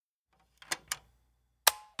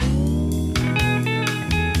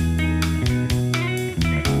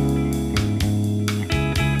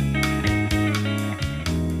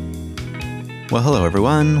Well, hello,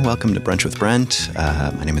 everyone. Welcome to Brunch with Brent.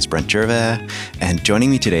 My name is Brent Gervais, and joining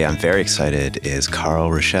me today, I'm very excited, is Carl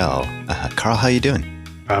Richell. Carl, how are you doing?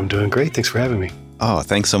 I'm doing great. Thanks for having me. Oh,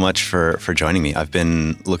 thanks so much for joining me. I've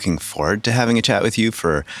been looking forward to having a chat with you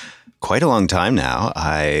for quite a long time now.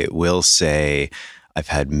 I will say I've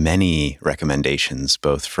had many recommendations,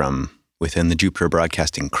 both from within the Jupiter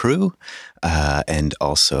Broadcasting crew and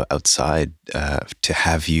also outside to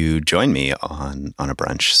have you join me on a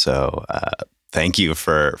brunch. So thank you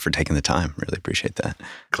for taking the time. Really appreciate that.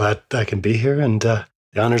 Glad I can be here, and the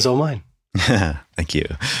honor's all mine. Thank you.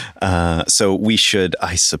 So we should,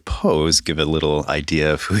 I suppose, give a little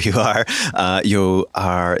idea of who you are. You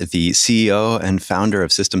are the CEO and founder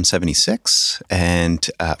of System76. And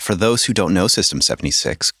for those who don't know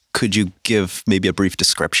System76, could you give maybe a brief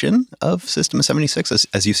description of System76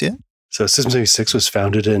 as you see it? So System76 was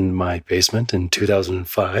founded in my basement in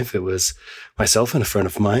 2005. It was myself and a friend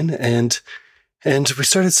of mine. And we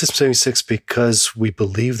started System76 because we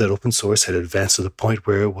believed that open source had advanced to the point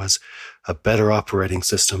where it was a better operating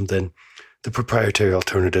system than the proprietary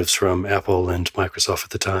alternatives from Apple and Microsoft at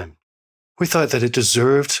the time. We thought that it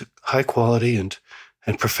deserved high quality and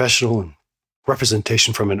professional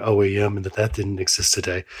representation from an OEM, and that didn't exist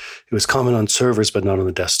today. It was common on servers, but not on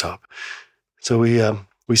the desktop. So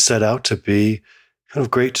we set out to be kind of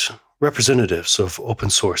great representatives of open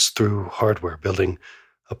source through hardware, building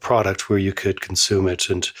a product where you could consume it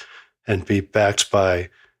and be backed by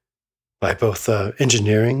both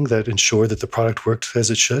engineering that ensured that the product worked as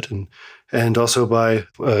it should, and also by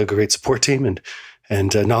a great support team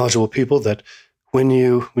and knowledgeable people that when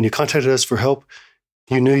you contacted us for help,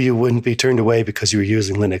 you knew you wouldn't be turned away because you were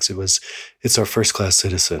using Linux. It's our first-class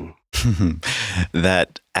citizen.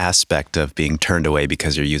 That aspect of being turned away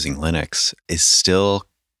because you're using Linux is still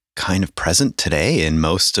kind of present today in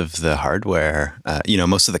most of the hardware,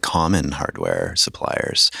 most of the common hardware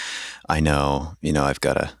suppliers. I know, I've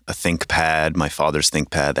got a ThinkPad, my father's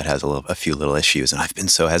ThinkPad that has a few little issues, and I've been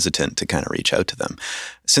so hesitant to kind of reach out to them.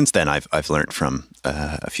 Since then, I've learned from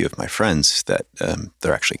a few of my friends that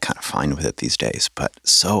they're actually kind of fine with it these days. But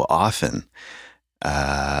so often,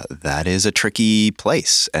 that is a tricky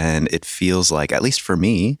place. And it feels like, at least for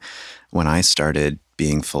me, when I started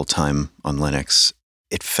being full-time on Linux,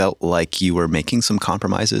 it felt like you were making some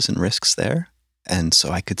compromises and risks there. And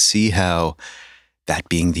so I could see how that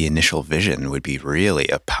being the initial vision would be really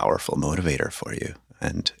a powerful motivator for you.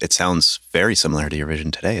 And it sounds very similar to your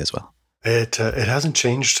vision today as well. It hasn't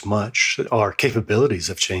changed much. Our capabilities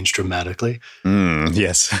have changed dramatically.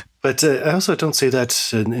 Yes. But I also don't say that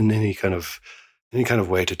in any kind of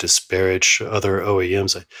way to disparage other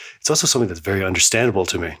OEMs. It's also something that's very understandable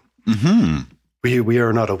to me. Mm-hmm. We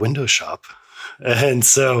are not a Windows shop. And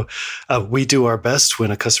so we do our best when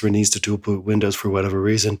a customer needs to dual boot Windows for whatever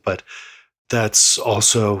reason, but that's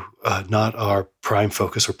also not our prime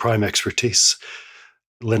focus or prime expertise.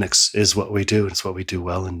 Linux is what we do, and it's what we do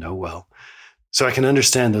well and know well. So I can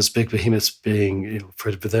understand those big behemoths being,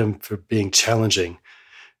 for being challenging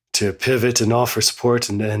to pivot and offer support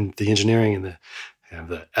and the engineering and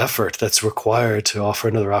the effort that's required to offer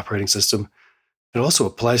another operating system. It also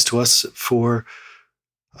applies to us for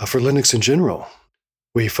Linux in general.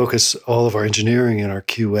 We focus all of our engineering and our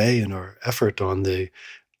QA and our effort on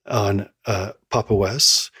Pop!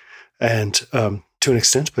 OS, and to an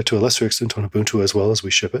extent, but to a lesser extent on Ubuntu as well as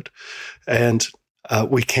we ship it. And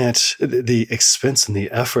we can't, the expense and the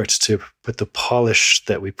effort to put the polish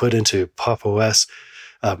that we put into Pop! OS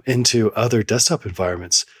into other desktop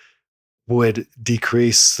environments would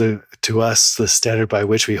decrease to us the standard by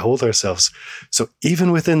which we hold ourselves. So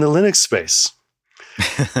even within the Linux space,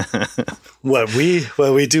 what we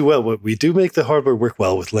do make the hardware work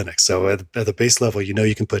well with Linux. So at the base level,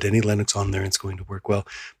 you can put any Linux on there and it's going to work well,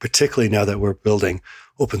 particularly now that we're building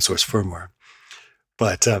open source firmware.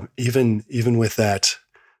 But even with that,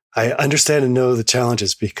 I understand and know the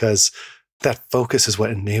challenges because that focus is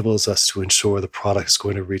what enables us to ensure the product is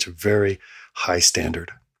going to reach a very high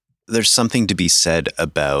standard. There's something to be said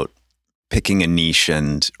about picking a niche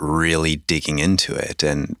and really digging into it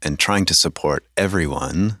and trying to support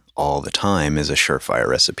everyone all the time is a surefire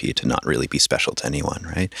recipe to not really be special to anyone,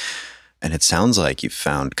 right? And it sounds like you've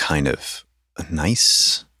found kind of a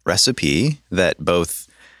nice recipe that both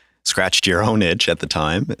scratched your own itch at the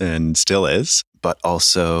time and still is, but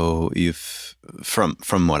also you've, from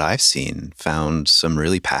what I've seen, found some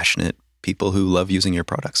really passionate people who love using your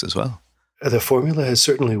products as well. The formula has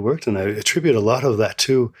certainly worked, and I attribute a lot of that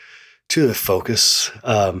to the focus,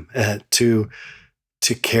 to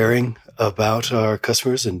caring about our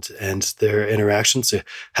customers and their interactions.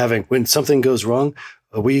 Having, when something goes wrong,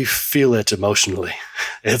 we feel it emotionally.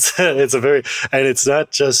 It's a very, and it's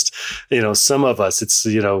not just, some of us, it's,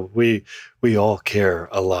 we all care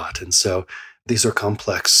a lot. And so these are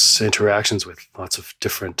complex interactions with lots of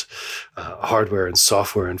different hardware and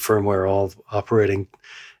software and firmware all operating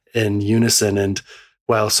in unison. And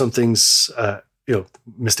while some things,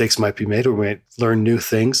 mistakes might be made or we might learn new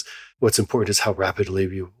things, what's important is how rapidly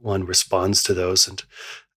one responds to those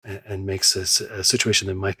and makes a situation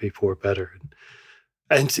that might be poor better.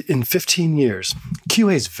 And in 15 years,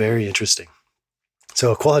 QA is very interesting.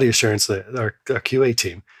 So quality assurance, our QA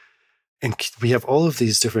team, and we have all of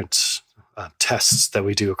these different tests that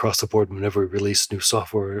we do across the board whenever we release new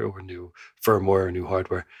software or new firmware or new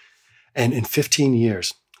hardware. And in 15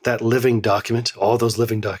 years, that living document, all those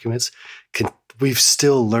living documents, we've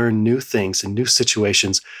still learned new things and new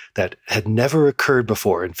situations that had never occurred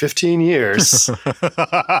before in 15 years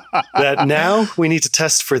that now we need to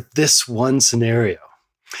test for this one scenario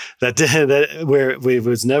that where it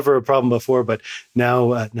was never a problem before, but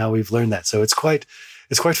now we've learned that. So it's quite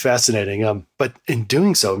fascinating. But in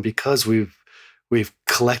doing so, and because we've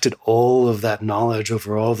collected all of that knowledge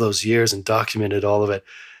over all those years and documented all of it,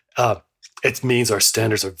 it means our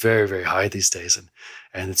standards are very, very high these days,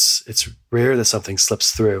 and it's rare that something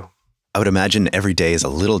slips through. I would imagine every day is a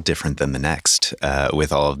little different than the next,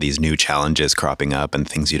 with all of these new challenges cropping up and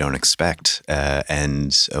things you don't expect,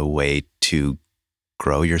 and a way to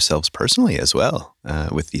grow yourselves personally as well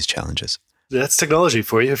with these challenges. That's technology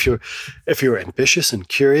for you. If you're ambitious and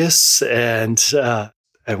curious and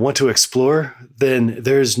want to explore, then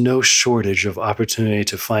there's no shortage of opportunity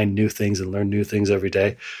to find new things and learn new things every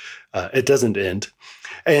day. It doesn't end.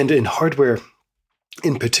 And in hardware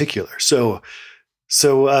in particular. So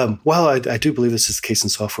while I do believe this is the case in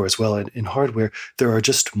software as well, in hardware, there are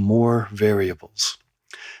just more variables.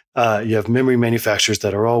 You have memory manufacturers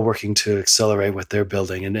that are all working to accelerate what they're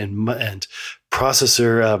building, and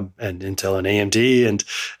processor and Intel and AMD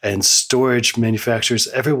and storage manufacturers.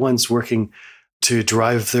 Everyone's working to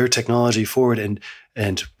drive their technology forward,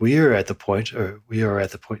 and we are at the point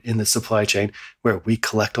in the supply chain where we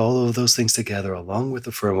collect all of those things together, along with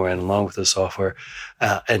the firmware and along with the software,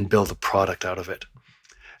 and build a product out of it.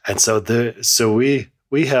 And so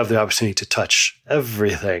we have the opportunity to touch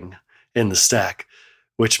everything in the stack,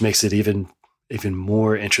 which makes it even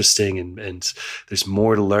more interesting, and there's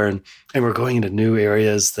more to learn. And we're going into new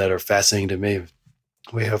areas that are fascinating to me.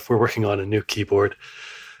 We're working on a new keyboard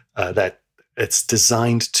that it's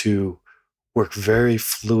designed to work very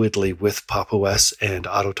fluidly with Pop! OS and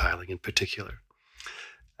auto tiling in particular.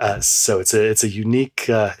 So it's a unique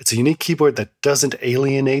keyboard that doesn't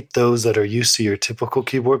alienate those that are used to your typical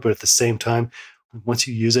keyboard, but at the same time, once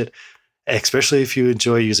you use it, especially if you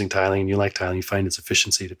enjoy using tiling and you like tiling, you find its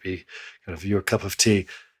efficiency to be kind of your cup of tea.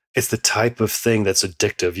 It's the type of thing that's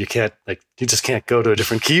addictive. You just can't go to a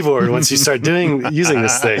different keyboard once you start using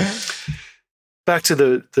this thing. Back to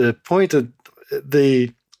the point of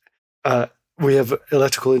we have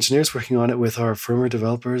electrical engineers working on it with our firmware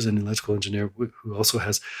developers, and electrical engineer who also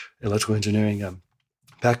has electrical engineering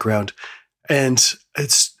background. And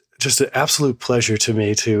it's just an absolute pleasure to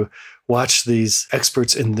me to watch these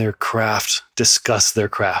experts in their craft discuss their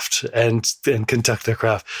craft and conduct their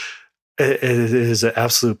craft. It is an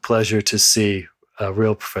absolute pleasure to see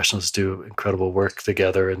real professionals do incredible work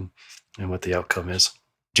together and what the outcome is.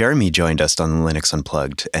 Jeremy joined us on Linux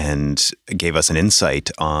Unplugged and gave us an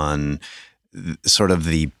insight on sort of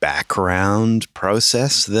the background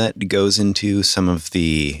process that goes into some of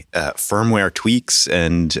the firmware tweaks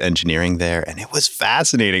and engineering there. And it was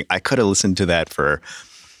fascinating. I could have listened to that for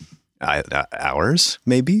hours,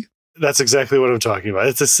 maybe. That's exactly what I'm talking about.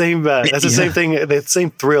 It's the same. That's the same thing. The same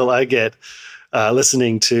thrill I get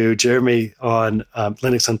listening to Jeremy on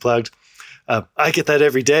Linux Unplugged. I get that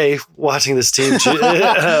every day watching this team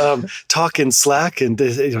talk in Slack and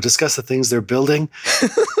discuss the things they're building.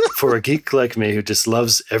 For a geek like me who just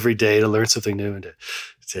loves every day to learn something new and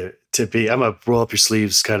to be, I'm a roll up your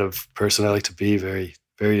sleeves kind of person. I like to be very,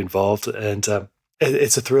 very involved, and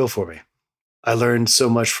it's a thrill for me. I learned so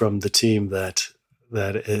much from the team that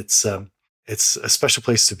it's a special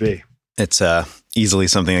place to be. It's easily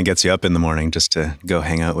something that gets you up in the morning just to go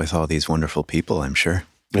hang out with all these wonderful people, I'm sure.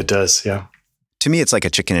 It does, yeah. To me, it's like a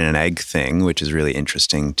chicken and an egg thing, which is really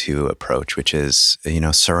interesting to approach, which is,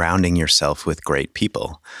 surrounding yourself with great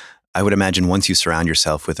people. I would imagine once you surround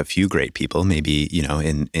yourself with a few great people, maybe,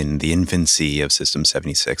 in the infancy of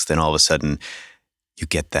System76, then all of a sudden you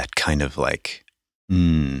get that kind of like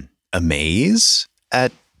amaze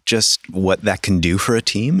at just what that can do for a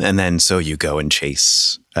team. And then so you go and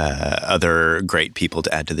chase other great people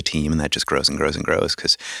to add to the team, and that just grows and grows and grows,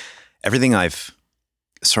 because everything I've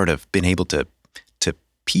sort of been able to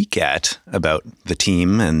peek at about the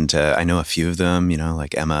team, and I know a few of them,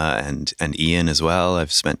 like Emma and Ian as well.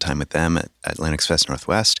 I've spent time with them at Linux Fest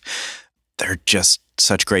Northwest. They're just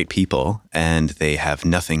such great people, and they have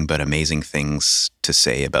nothing but amazing things to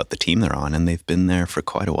say about the team they're on, and they've been there for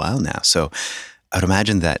quite a while now. So I'd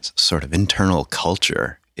imagine that sort of internal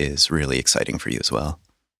culture is really exciting for you as well.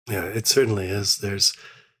 Yeah, it certainly is.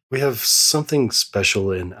 We have something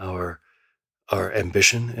special in our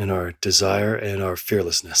ambition and our desire and our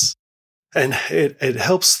fearlessness. And it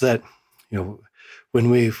helps that, when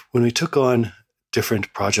we took on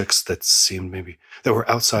different projects that seemed maybe that were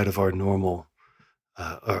outside of our normal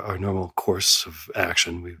course of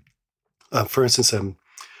action. For instance,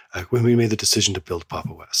 when we made the decision to build Papa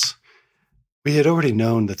OS, we had already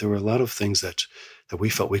known that there were a lot of things that we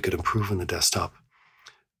felt we could improve on the desktop,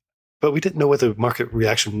 but we didn't know what the market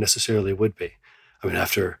reaction necessarily would be. I mean,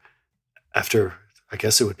 after I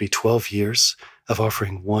guess it would be 12 years of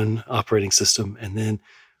offering one operating system and then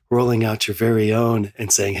rolling out your very own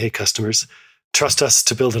and saying, "Hey, customers, trust us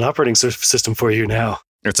to build an operating system for you now."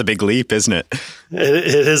 It's a big leap, isn't it?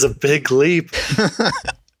 It is a big leap.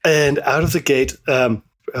 And out of the gate, I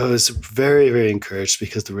was very, very encouraged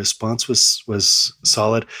because the response was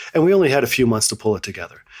solid. And we only had a few months to pull it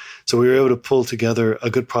together. So we were able to pull together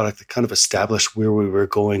a good product that kind of established where we were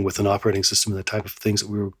going with an operating system and the type of things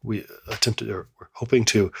that we attempted or were hoping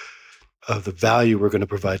to, the value we're going to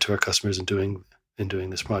provide to our customers in doing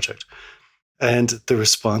this project. And the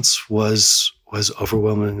response was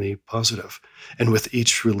overwhelmingly positive. And with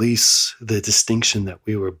each release, the distinction that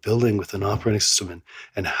we were building with an operating system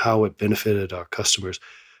and how it benefited our customers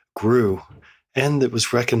grew, and it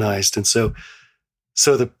was recognized. And so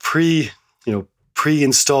the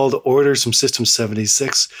pre-installed orders from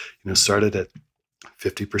System76, started at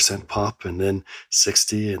 50% pop, and then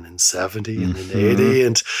 60, and then 70, and then 80,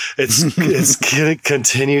 and it's going to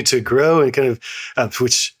continue to grow, and kind of,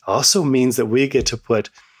 which also means that we get to put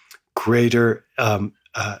greater,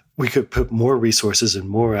 we could put more resources and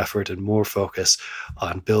more effort and more focus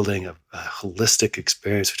on building a holistic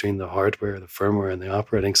experience between the hardware, the firmware, and the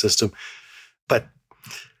operating system. But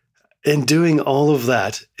in doing all of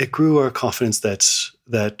that, it grew our confidence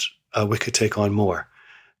that we could take on more.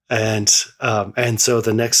 And so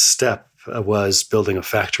the next step was building a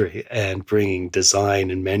factory and bringing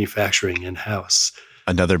design and manufacturing in-house.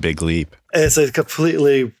 Another big leap. It's a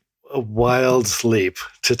completely wild leap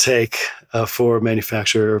to take for a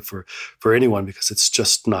manufacturer, for anyone, because it's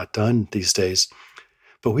just not done these days.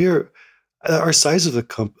 But our size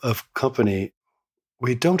of company,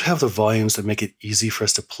 we don't have the volumes that make it easy for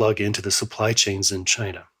us to plug into the supply chains in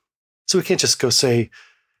China. So we can't just go say,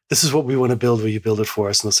 "This is what we want to build. Will you build it for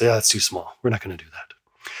us?" And they'll say, "Oh, it's too small. We're not going to do that."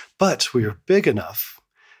 But we are big enough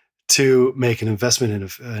to make an investment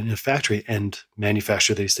in a factory and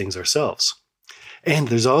manufacture these things ourselves. And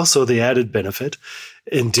there's also the added benefit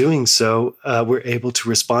in doing so. We're able to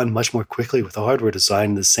respond much more quickly with the hardware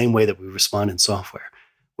design in the same way that we respond in software.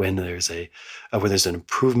 When there's an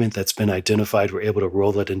improvement that's been identified, we're able to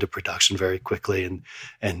roll it into production very quickly.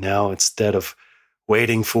 And now, instead of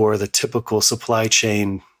waiting for the typical supply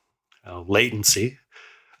chain latency,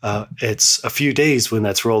 it's a few days when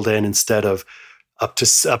that's rolled in instead of up to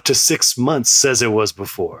 6 months as it was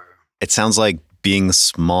before. It sounds like being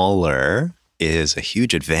smaller is a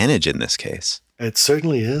huge advantage in this case. It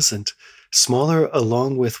certainly is. And smaller,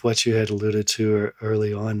 along with what you had alluded to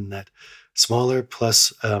early on, that smaller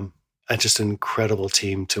plus just an incredible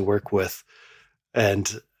team to work with.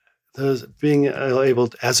 And being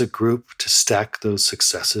able, as a group, to stack those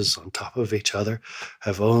successes on top of each other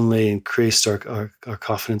have only increased our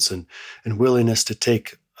confidence and willingness to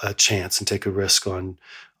take a chance and take a risk on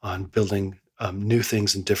building new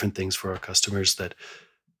things and different things for our customers that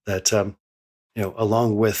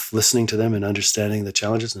along with listening to them and understanding the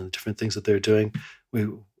challenges and the different things that they're doing,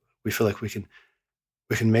 we feel like we can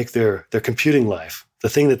make their computing life, the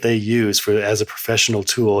thing that they use as a professional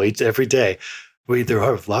tool every day. There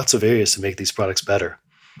are lots of areas to make these products better,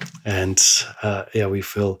 and we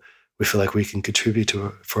feel like we can contribute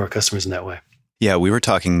for our customers in that way. Yeah, we were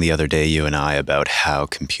talking the other day, you and I, about how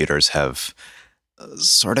computers have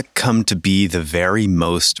sort of come to be the very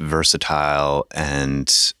most versatile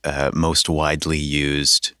and most widely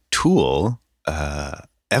used tool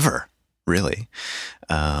ever, really.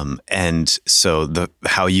 And so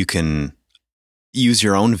how you can use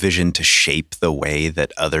your own vision to shape the way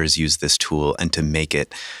that others use this tool and to make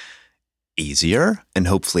it easier and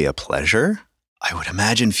hopefully a pleasure, I would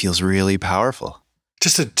imagine feels really powerful.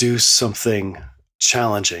 Just to do something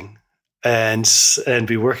challenging and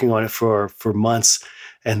be working on it for months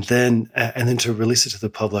and then to release it to the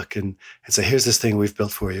public and say, here's this thing we've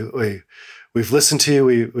built for you. We've listened to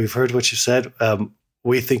you. We've heard what you said.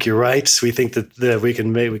 We think you're right. We think that we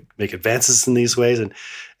can make advances in these ways,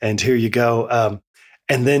 and here you go.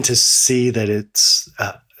 And then to see that it's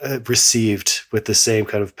received with the same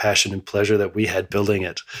kind of passion and pleasure that we had building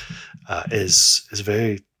it is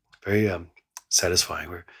very, very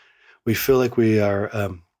satisfying. We feel like we're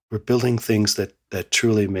building things that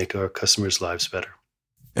truly make our customers' lives better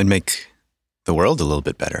and make the world a little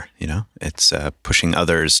bit better. It's pushing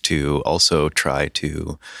others to also try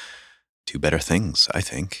to do better things. I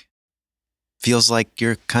think feels like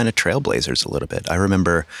you're kind of trailblazers a little bit. I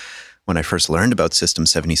remember when I first learned about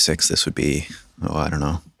System76, this would be, I don't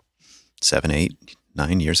know, 7, 8,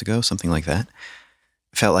 9 years ago, something like that.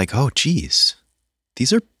 I felt like, oh, geez,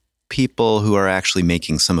 these are people who are actually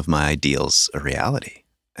making some of my ideals a reality.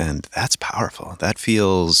 And that's powerful. That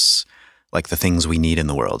feels like the things we need in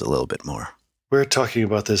the world a little bit more. We're talking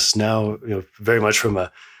about this now, very much from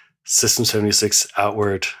a System76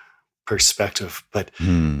 outward perspective. But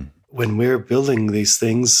when we're building these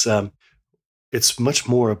things, it's much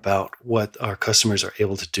more about what our customers are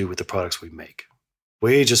able to do with the products we make.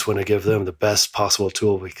 We just want to give them the best possible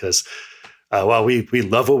tool because, we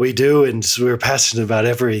love what we do and we're passionate about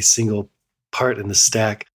every single part in the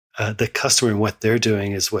stack. The customer and what they're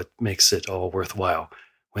doing is what makes it all worthwhile.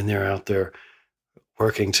 When they're out there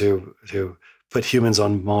working to put humans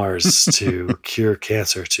on Mars, to cure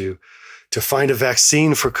cancer, to find a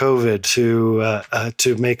vaccine for COVID,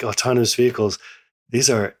 to make autonomous vehicles. These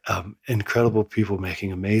are incredible people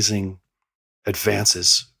making amazing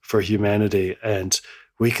advances for humanity, and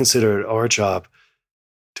we consider it our job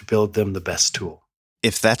to build them the best tool.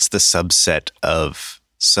 If that's the subset of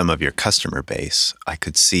some of your customer base, I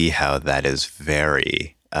could see how that is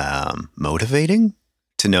very motivating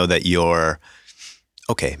to know that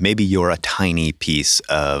maybe you're a tiny piece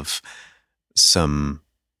of some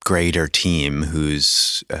greater team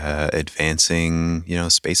who's advancing,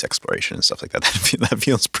 space exploration and stuff like that. That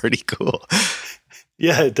feels pretty cool.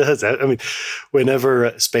 Yeah, it does. I mean,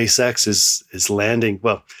 whenever SpaceX is landing,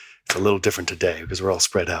 well, it's a little different today because we're all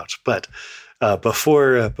spread out. But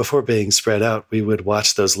before being spread out, we would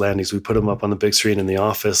watch those landings. We put them up on the big screen in the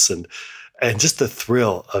office, and just the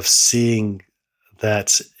thrill of seeing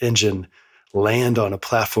that engine land on a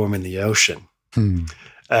platform in the ocean, and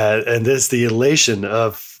there's the elation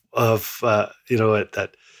of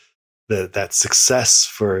that success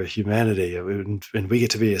for humanity, and we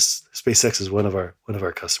get to be SpaceX is one of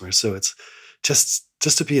our customers. So it's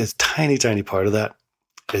just to be a tiny part of that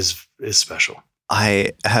is special.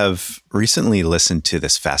 I have recently listened to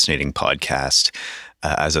this fascinating podcast.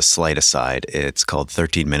 As a slight aside, it's called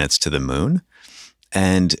 13 Minutes to the Moon,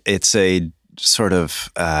 and it's a sort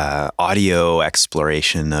of audio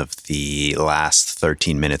exploration of the last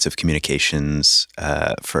 13 minutes of communications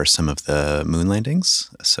for some of the moon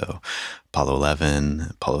landings. So Apollo 11,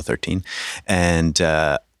 Apollo 13. And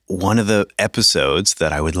one of the episodes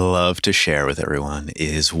that I would love to share with everyone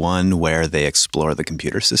is one where they explore the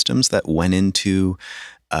computer systems that went into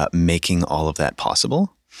making all of that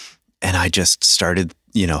possible. And I just started,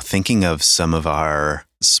 thinking of some of our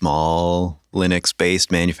small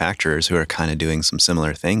Linux-based manufacturers who are kind of doing some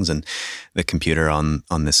similar things. And the computer on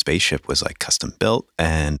this spaceship was like custom built.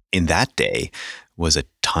 And in that day was a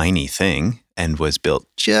tiny thing and was built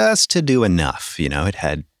just to do enough. It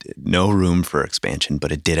had no room for expansion,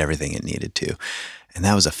 but it did everything it needed to. And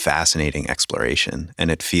that was a fascinating exploration.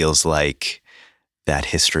 And it feels like that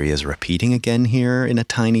history is repeating again here in a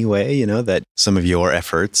tiny way, that some of your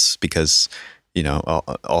efforts, because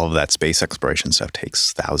all of that space exploration stuff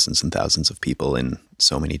takes thousands and thousands of people in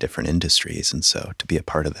so many different industries. And so to be a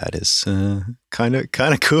part of that is kind of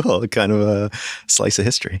cool, kind of a slice of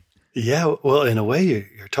history. Yeah, well, in a way,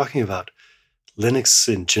 you're talking about Linux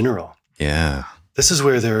in general. Yeah. This is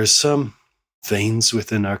where there are some veins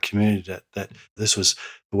within our community that this was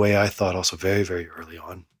the way I thought also very, very early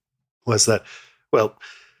on, was that, well,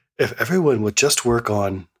 if everyone would just work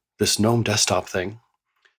on this GNOME desktop thing,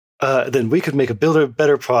 then we could make a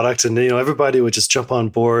better product, and everybody would just jump on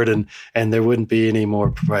board, and there wouldn't be any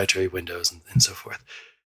more proprietary Windows and so forth.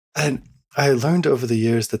 And I learned over the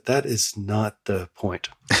years that is not the point.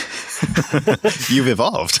 You've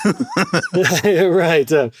evolved.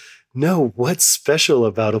 Right. No, what's special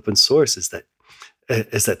about open source is that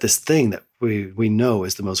this thing that we know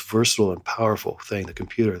is the most versatile and powerful thing, the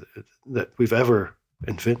computer that we've ever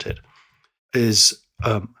invented, is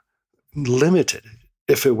limited,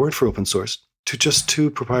 if it weren't for open source, to just 2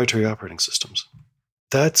 proprietary operating systems.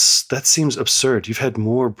 that seems absurd. You've had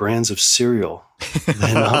more brands of cereal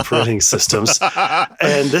than operating systems,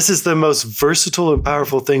 and this is the most versatile and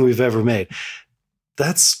powerful thing we've ever made.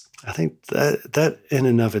 I think that in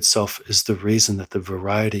and of itself is the reason that the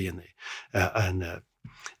variety and the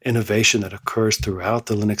innovation that occurs throughout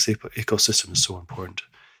the Linux ecosystem is so important.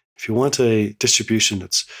 If you want a distribution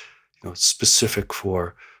that's specific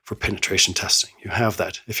for penetration testing, you have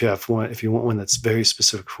that. If you want one that's very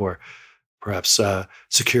specific for perhaps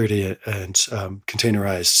security and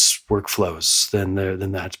containerized workflows, then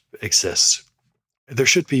that exists. There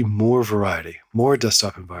should be more variety, more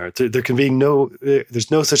desktop environment. There can be there's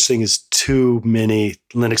no such thing as too many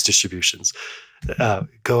Linux distributions.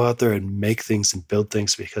 Go out there and make things and build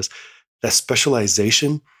things, because that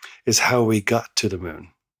specialization is how we got to the moon.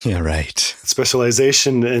 Yeah, right.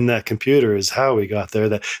 Specialization in that computer is how we got there.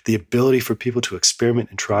 That the ability for people to experiment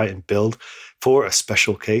and try and build for a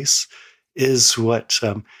special case is what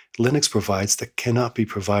Linux provides that cannot be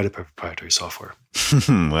provided by proprietary software.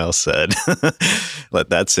 Well said. Let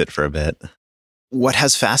that sit for a bit. What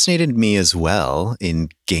has fascinated me as well in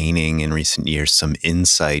gaining in recent years some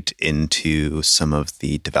insight into some of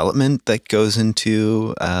the development that goes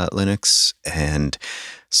into Linux and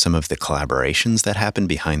some of the collaborations that happen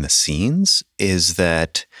behind the scenes is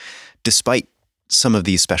that despite some of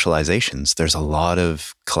these specializations, there's a lot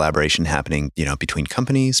of collaboration happening, between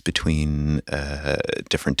companies, between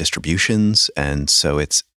different distributions. And so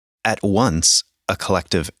it's at once a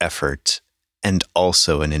collective effort and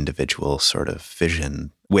also an individual sort of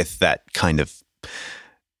vision with that kind of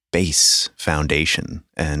base foundation.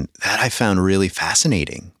 And that I found really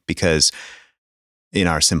fascinating, because in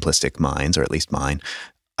our simplistic minds, or at least mine,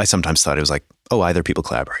 I sometimes thought it was like, oh, either people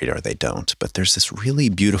collaborate or they don't. But there's this really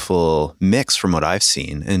beautiful mix from what I've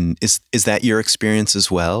seen. And is that your experience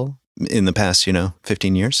as well in the past,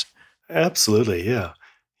 15 years? Absolutely. Yeah.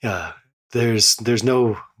 Yeah. There's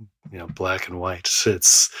no, black and white.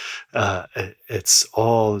 It's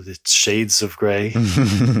all the shades of gray.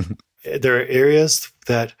 There are areas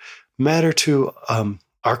that matter to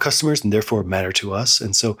our customers and therefore matter to us.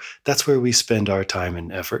 And so that's where we spend our time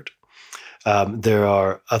and effort. There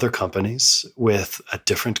are other companies with a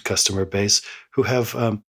different customer base who have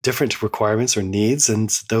different requirements or needs, and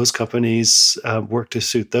those companies work to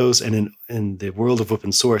suit those. And in the world of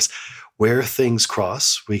open source, where things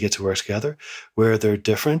cross, we get to work together. Where they're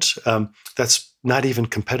different, that's not even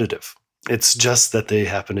competitive. It's just that they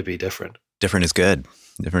happen to be different. Different is good.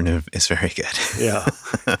 Different is very good. Yeah.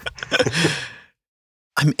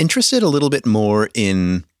 I'm interested a little bit more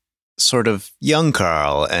in sort of young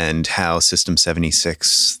Carl and how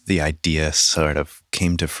System76, the idea sort of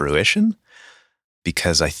came to fruition,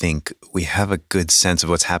 because I think we have a good sense of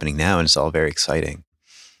what's happening now and it's all very exciting.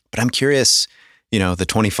 But I'm curious, the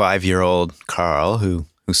 25-year-old Carl who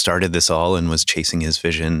started this all and was chasing his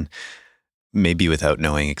vision, maybe without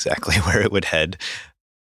knowing exactly where it would head.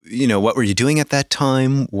 What were you doing at that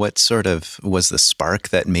time? What sort of was the spark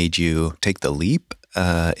that made you take the leap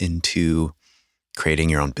into creating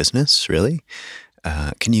your own business, really?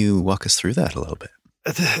 Can you walk us through that a little bit?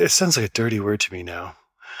 It sounds like a dirty word to me now.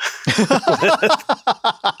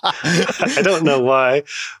 I don't know why,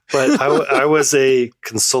 but I was a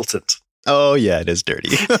consultant. Oh, yeah, it is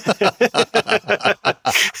dirty.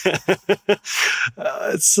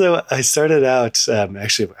 So I started out,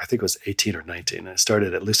 actually, I think it was 18 or 19. I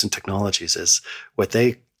started at Lucent Technologies as what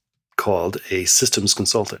they called a systems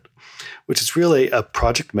consultant, which is really a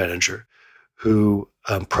project manager who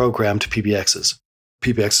programmed PBXs.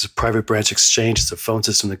 PBX is a private branch exchange. It's a phone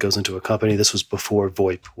system that goes into a company. This was before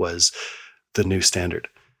VoIP was the new standard.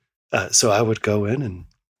 So I would go in and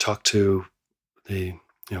talk to the,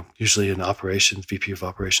 usually an operations, VP of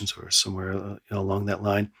operations or somewhere along that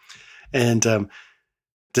line, and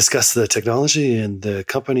discuss the technology and the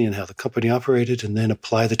company and how the company operated, and then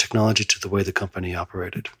apply the technology to the way the company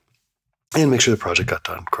operated and make sure the project got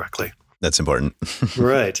done correctly. That's important.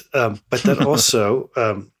 Right. But that also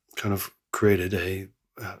kind of created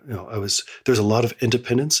there's a lot of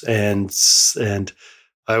independence, and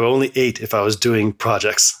I only ate if I was doing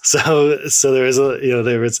projects. So there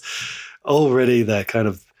was already that kind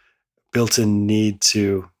of built-in need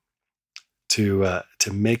to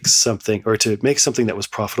make something, or to make something that was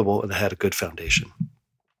profitable and that had a good foundation.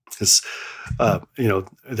 Because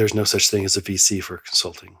there's no such thing as a VC for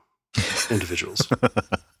consulting individuals.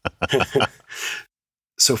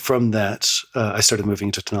 So from that, I started moving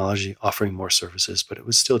into technology, offering more services, but it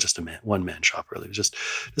was still just a one-man shop. Really, it was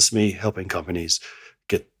just me helping companies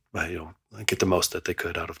get the most that they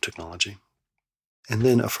could out of technology. And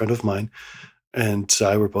then a friend of mine and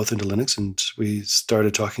I were both into Linux, and we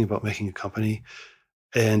started talking about making a company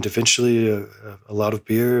And eventually, a lot of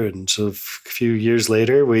beer. And so a few years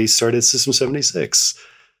later, we started System76.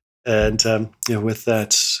 And with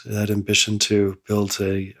that ambition to build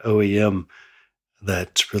a OEM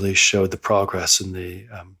that really showed the progress and the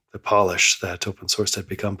polish that open source had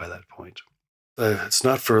become by that point. It's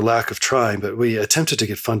not for lack of trying, but we attempted to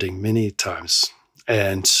get funding many times,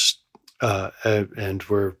 and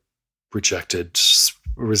were rejected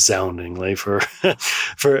resoundingly for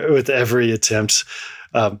for with every attempt.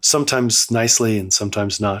 Sometimes nicely and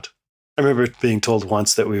sometimes not. I remember being told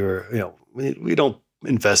once that we don't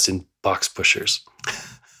invest in box pushers.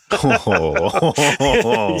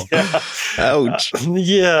 Oh, Yeah. ouch.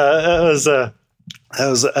 Yeah, that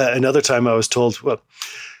was another time I was told, well,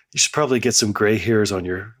 you should probably get some gray hairs on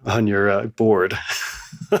your board.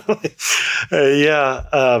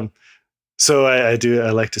 Yeah. So I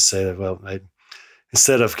like to say that, well,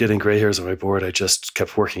 instead of getting gray hairs on my board, I just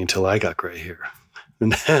kept working until I got gray hair.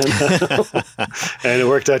 And it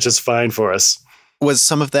worked out just fine for us. Was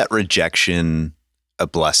some of that rejection a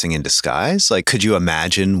blessing in disguise? Like, could you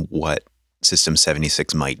imagine what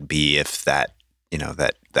System76 might be if that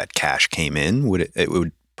cash came in? It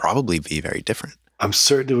would probably be very different. I'm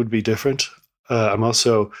certain it would be different. I'm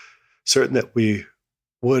also certain that we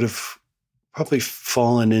would have probably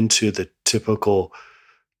fallen into the typical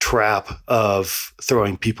trap of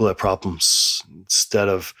throwing people at problems instead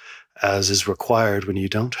of, as is required when you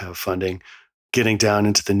don't have funding, getting down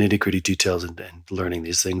into the nitty-gritty details and learning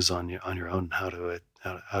these things on your own, how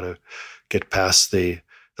to get past the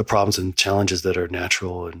problems and challenges that are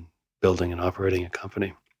natural in building and operating a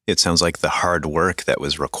company. It sounds like the hard work that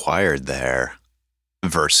was required there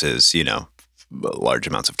versus, large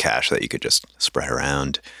amounts of cash that you could just spread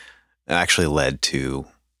around actually led to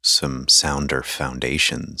some sounder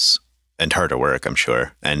foundations and harder work, I'm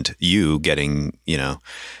sure. And you getting,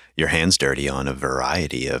 your hands dirty on a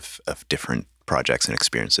variety of different projects and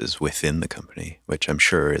experiences within the company, which I'm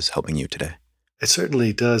sure is helping you today. It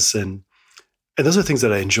certainly does. And those are things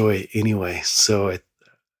that I enjoy anyway. So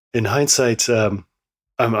in hindsight, I'm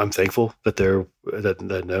thankful that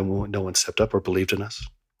that no one stepped up or believed in us.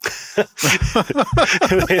 It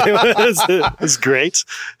was great.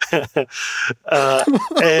 And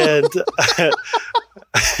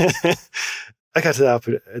I got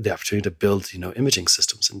to the opportunity to build, imaging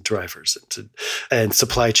systems and drivers and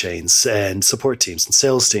supply chains and support teams and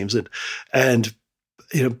sales teams and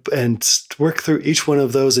work through each one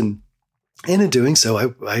of those. And in doing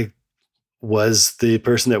so, I was the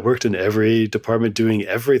person that worked in every department doing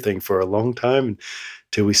everything for a long time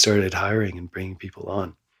until we started hiring and bringing people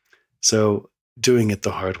on. So doing it the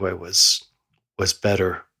hard way was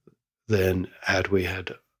better than had we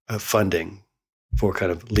had funding for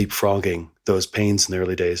kind of leapfrogging those pains in the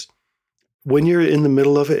early days. When you're in the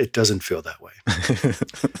middle of it, it doesn't feel that way.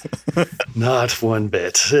 Not one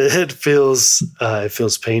bit. It feels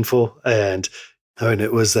painful, and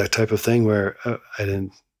it was that type of thing where I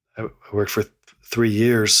worked for 3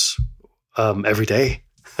 years every day,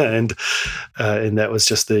 and that was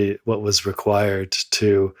just what was required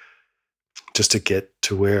to get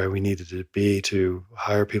to where we needed to be to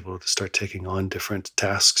hire people to start taking on different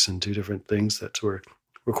tasks and do different things that were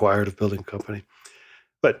required of building a company.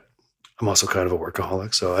 But I'm also kind of a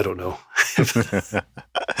workaholic, so I don't know.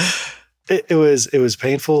 It was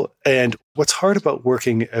painful. And what's hard about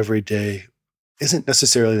working every day isn't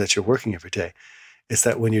necessarily that you're working every day. It's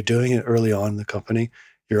that when you're doing it early on in the company,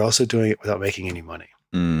 you're also doing it without making any money.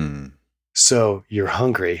 Mm. So you're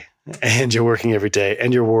hungry and you're working every day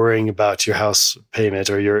and you're worrying about your house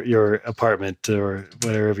payment or your apartment or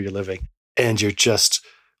wherever you're living. And you're just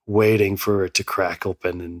waiting for it to crack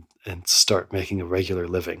open and start making a regular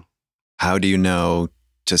living. How do you know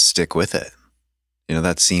to stick with it?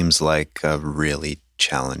 That seems like a really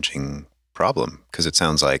challenging problem, because it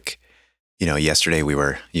sounds like, yesterday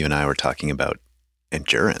you and I were talking about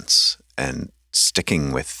endurance and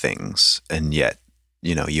sticking with things. And yet,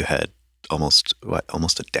 you had almost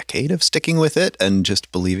a decade of sticking with it and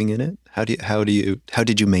just believing in it. How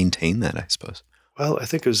did you maintain that, I suppose? Well, I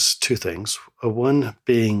think it was two things. One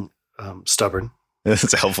being stubborn.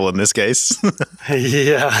 It's helpful in this case.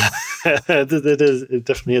 Yeah, it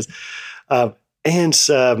definitely is.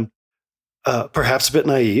 And perhaps a bit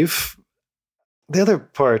naive. The other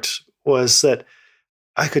part was that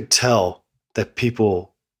I could tell that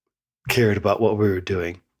people cared about what we were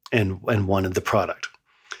doing and wanted the product.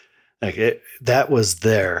 That was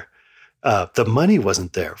there. The money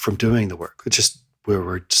wasn't there from doing the work. It's just we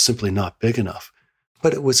were simply not big enough.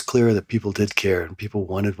 But it was clear that people did care and people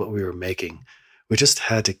wanted what we were making. We just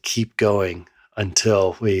had to keep going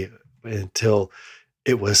until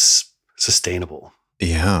it was sustainable.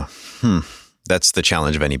 Yeah. Hmm. That's the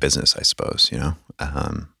challenge of any business, I suppose,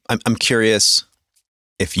 I'm curious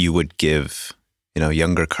if you would give,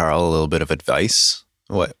 younger Carl a little bit of advice.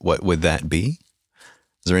 What would that be?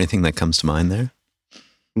 Is there anything that comes to mind there?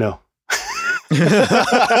 No.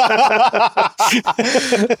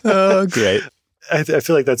 Oh, great. I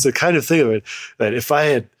feel like that's the kind of thing of it that if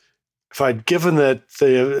I'd given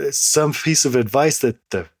some piece of advice, that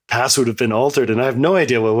the past would have been altered, and I have no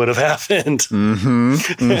idea what would have happened. Mm-hmm.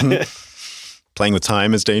 Mm-hmm. Playing with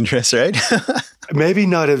time is dangerous, right? Maybe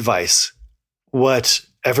not advice. What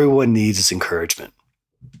everyone needs is encouragement.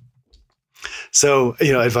 So,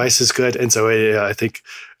 advice is good. And so I think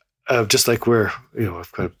just like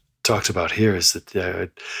I've kind of talked about here, is that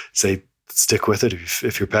I'd say stick with it.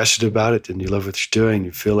 If you're passionate about it and you love what you're doing,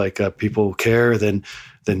 you feel like people care, then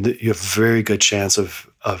you have a very good chance of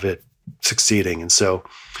it succeeding. And so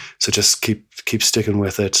just keep sticking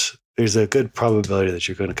with it. There's a good probability that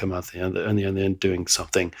you're going to come out in the end doing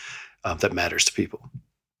something that matters to people.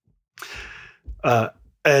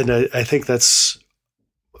 And I think that's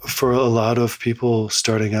for a lot of people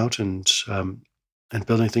starting out and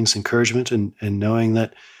building things, encouragement and knowing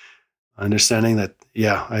that, understanding that,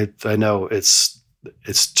 I know it's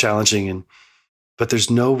challenging, but there's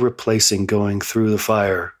no replacing going through the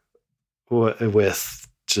fire with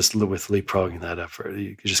leapfrogging that effort.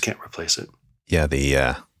 You just can't replace it. Yeah,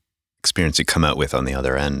 the experience you come out with on the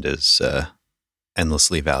other end is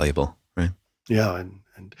endlessly valuable, right? Yeah,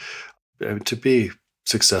 and to be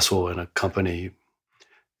successful in a company,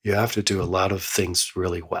 you have to do a lot of things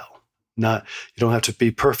really well. You don't have to be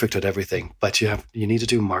perfect at everything, but you need to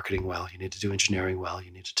do marketing well. You need to do engineering well. You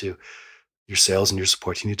need to do your sales and your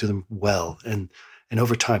support. You need to do them well. And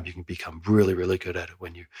over time, you can become really, really good at it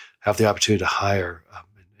when you have the opportunity to hire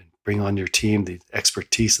and bring on your team the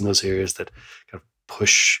expertise in those areas that kind of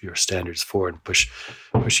push your standards forward and push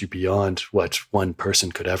you beyond what one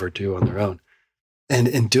person could ever do on their own. And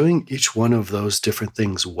in doing each one of those different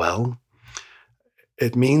things well,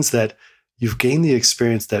 it means that you've gained the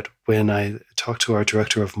experience that when I talk to our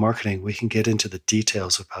director of marketing, we can get into the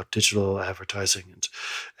details about digital advertising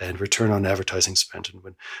and return on advertising spend. And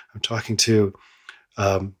when I'm talking to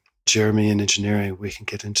Jeremy in engineering, we can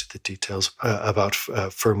get into the details about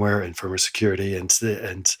firmware and firmware security and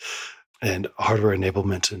hardware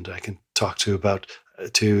enablement. And I can talk to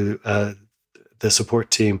the support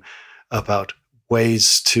team about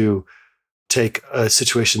ways to take a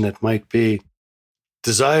situation that might be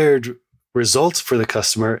desired results for the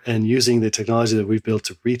customer and using the technology that we've built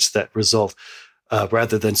to reach that result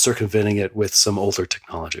rather than circumventing it with some older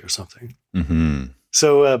technology or something. Mm-hmm.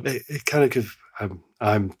 So it kind of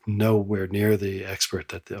I'm nowhere near the expert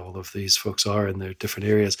that all of these folks are in their different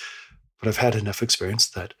areas, but I've had enough experience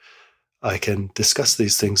that I can discuss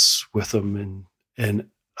these things with them in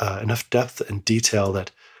enough depth and detail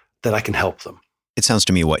that I can help them. It sounds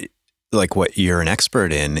to me what you're an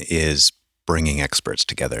expert in is bringing experts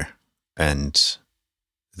together, and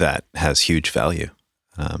that has huge value.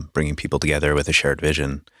 Bringing people together with a shared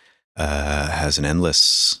vision has an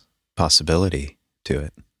endless possibility to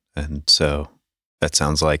it, and so that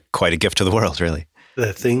sounds like quite a gift to the world, really.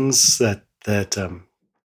 The things that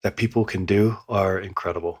people can do are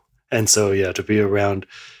incredible, and so to be around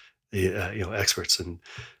the experts and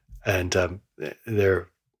they're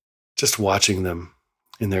just watching them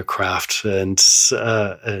in their craft and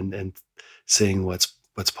seeing what's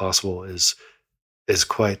possible is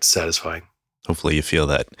quite satisfying. Hopefully you feel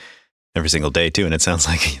that every single day too, and it sounds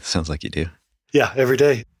like you do. Yeah, every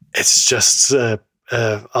day. It's just an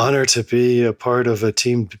honor to be a part of a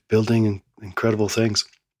team building incredible things.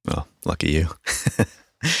 Well, lucky you.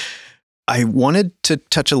 I wanted to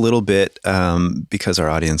touch a little bit because our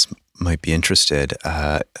audience might be interested.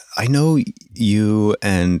 I know you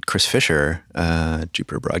and Chris Fisher,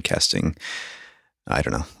 Jupiter Broadcasting, I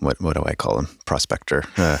don't know, what do I call him? Prospector,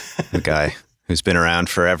 the guy who's been around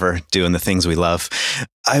forever doing the things we love.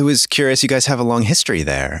 I was curious, you guys have a long history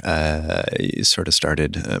there. You sort of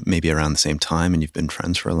started maybe around the same time, and you've been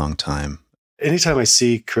friends for a long time. Anytime I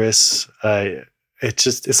see Chris,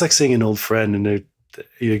 it's like seeing an old friend, and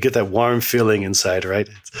you get that warm feeling inside, right?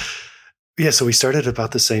 So we started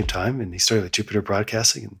about the same time, and he started with Jupiter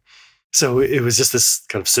Broadcasting. And so it was just this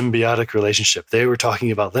kind of symbiotic relationship. They were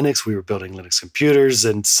talking about Linux. We were building Linux computers.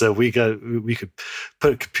 And so we could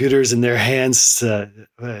put computers in their hands to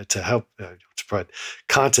help to provide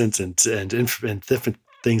content and different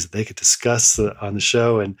things that they could discuss on the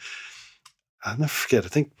show. And I'll never forget, I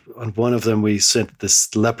think on one of them, we sent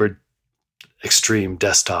this Leopard Extreme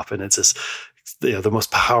desktop, and it's this, the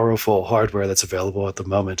most powerful hardware that's available at the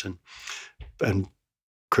moment. And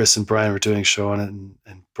Chris and Brian were doing a show on it,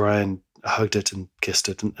 and Brian hugged it and kissed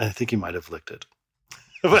it, and I think he might have licked it.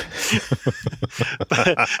 but,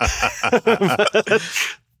 but,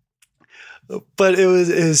 but it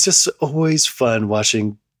was just always fun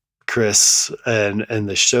watching Chris and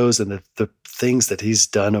the shows and the things that he's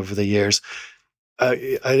done over the years.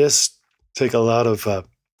 I just take a lot of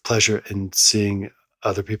pleasure in seeing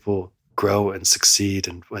other people grow and succeed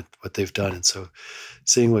and what they've done. And so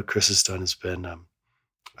seeing what Chris has done has been,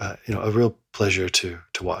 a real pleasure to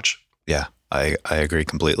watch. Yeah, I agree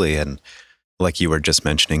completely. And like you were just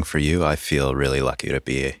mentioning, for you, I feel really lucky to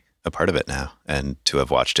be a part of it now and to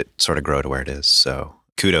have watched it sort of grow to where it is. So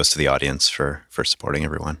kudos to the audience for supporting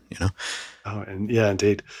everyone, Oh, and yeah,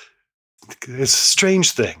 indeed. It's a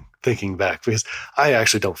strange thing thinking back because I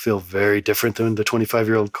actually don't feel very different than the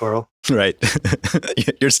 25-year-old Carl. Right.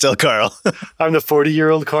 You're still Carl. I'm the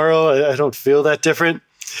 40-year-old Carl. I don't feel that different.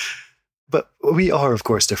 But we are, of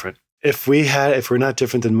course, different. If we're not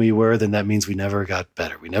different than we were, then that means we never got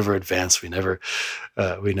better. We never advanced. We never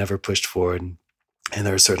pushed forward. And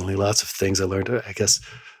there are certainly lots of things I learned. I guess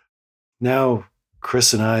now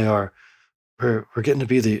Chris and I we're getting to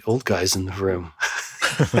be the old guys in the room.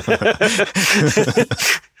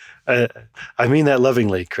 I mean that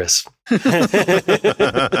lovingly, Chris.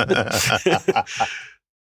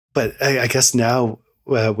 But I guess now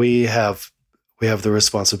we have the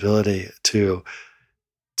responsibility to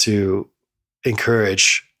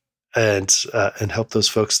encourage and help those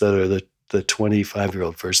folks that are the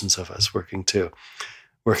 25-year-old versions of us working to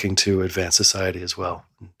advance society as well.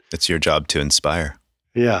 It's your job to inspire.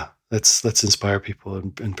 Yeah, let's inspire people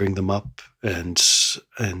and bring them up, and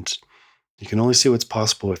you can only see what's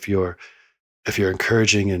possible if you're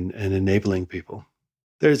encouraging and enabling people.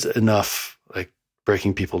 There's enough like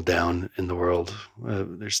breaking people down in the world.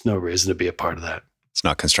 There's no reason to be a part of that. It's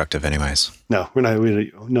not constructive anyways. No, we're not.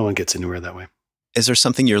 No one gets anywhere that way. Is there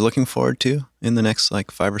something you're looking forward to in the next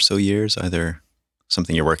 5 or so years? Either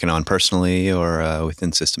something you're working on personally or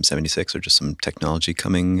within System76, or just some technology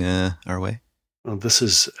coming our way? Well, this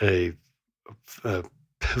is a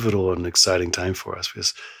pivotal and exciting time for us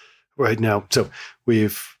because right now, so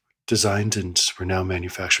we've designed and we're now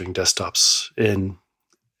manufacturing desktops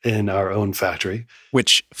in our own factory.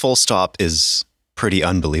 Which, full stop, is pretty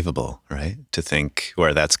unbelievable, right? To think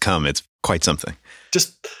where that's come. It's quite something.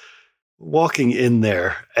 Just walking in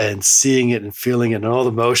there and seeing it and feeling it and all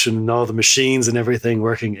the motion and all the machines and everything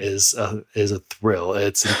working is a thrill.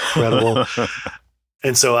 It's incredible.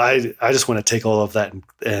 And so I just want to take all of that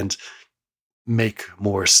and make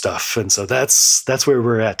more stuff. And so that's where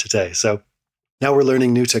we're at today. So now we're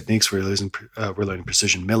learning new techniques. We're learning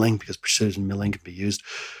precision milling because precision milling can be used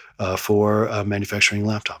for manufacturing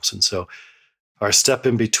laptops. And so our step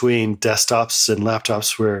in between desktops and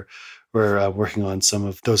laptops, we're working on some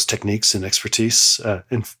of those techniques and expertise.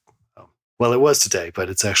 Well, it was today, but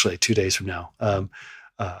it's actually 2 days from now.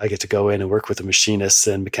 I get to go in and work with the machinists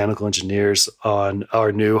and mechanical engineers on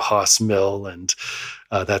our new Haas mill, and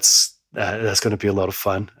that's going to be a lot of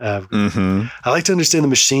fun. I like to understand the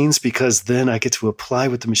machines because then I get to apply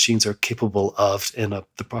what the machines are capable of in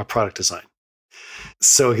our product design.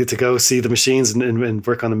 So I get to go see the machines and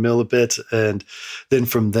work on the mill a bit, and then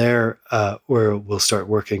from there, where we'll start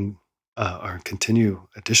working or continue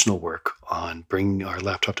additional work on bringing our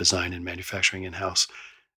laptop design and manufacturing in-house.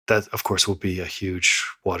 That, of course, will be a huge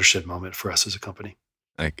watershed moment for us as a company.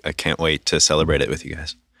 I can't wait to celebrate it with you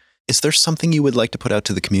guys. Is there something you would like to put out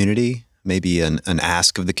to the community? Maybe an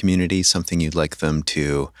ask of the community, something you'd like them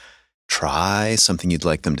to try, something you'd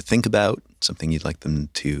like them to think about, something you'd like them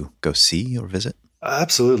to go see or visit?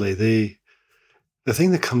 Absolutely. The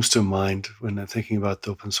thing that comes to mind when I'm thinking about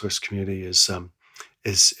the open source community is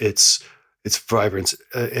its vibrance.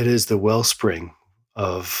 It is the wellspring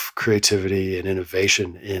of creativity and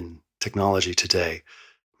innovation in technology today.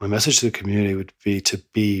 My message to the community would be to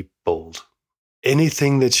be bold.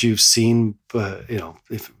 Anything that you've seen,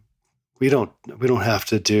 if we don't have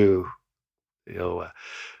to do,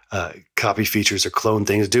 copy features or clone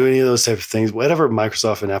things, do any of those type of things. Whatever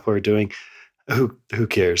Microsoft and Apple are doing, who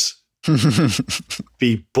cares?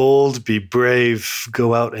 Be bold, be brave,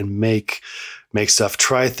 go out and make stuff,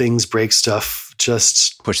 try things, break stuff,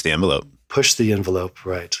 just push the envelope. Push the envelope,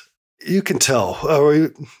 right. You can tell, or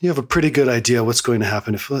you have a pretty good idea what's going to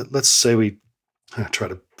happen if, let's say, we try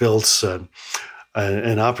to build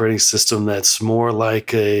an operating system that's more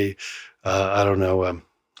like more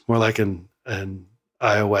like an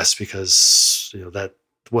iOS because that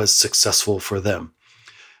was successful for them.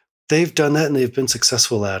 They've done that and they've been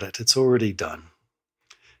successful at it. It's already done.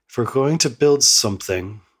 If we're going to build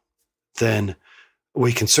something, then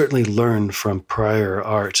We can certainly learn from prior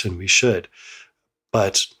art, and we should,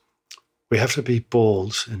 but we have to be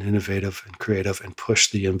bold and innovative and creative and push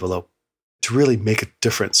the envelope to really make a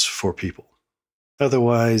difference for people.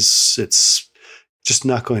 Otherwise, it's just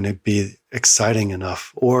not going to be exciting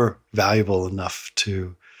enough or valuable enough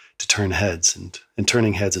to turn heads. And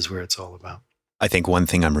turning heads is where it's all about. I think one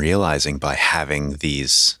thing I'm realizing by having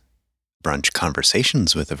these brunch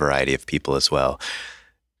conversations with a variety of people as well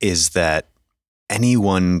is that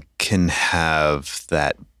anyone can have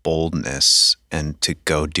that boldness and to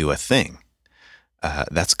go do a thing.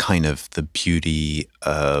 That's kind of the beauty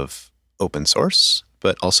of open source,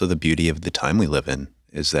 but also the beauty of the time we live in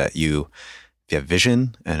is that if you have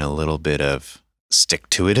vision and a little bit of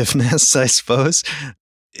stick-to-itiveness, I suppose,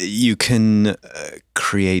 you can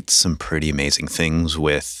create some pretty amazing things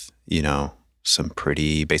with, some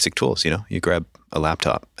pretty basic tools. You grab a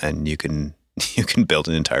laptop and you can build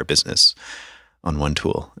an entire business on one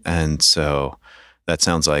tool. And so that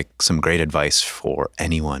sounds like some great advice for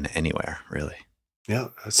anyone, anywhere, really. Yeah.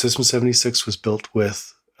 System76 was built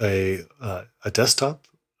with a desktop,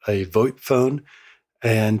 a VoIP phone,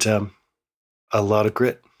 and a lot of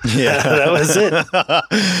grit. Yeah. That was it.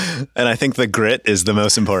 And I think the grit is the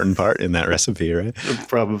most important part in that recipe, right?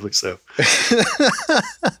 Probably so.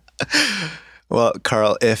 Well,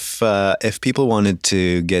 Carl, if people wanted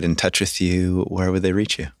to get in touch with you, where would they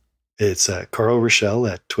reach you? It's Carl Richell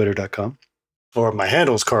at twitter.com. Or my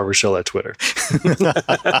handle is Carl Richell at Twitter.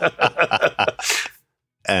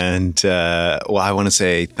 And I want to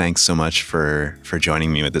say thanks so much for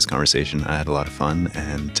joining me with this conversation. I had a lot of fun,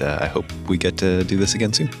 and I hope we get to do this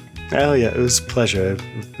again soon. Oh, yeah, it was a pleasure.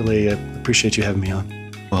 I really appreciate you having me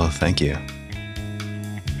on. Well, thank you.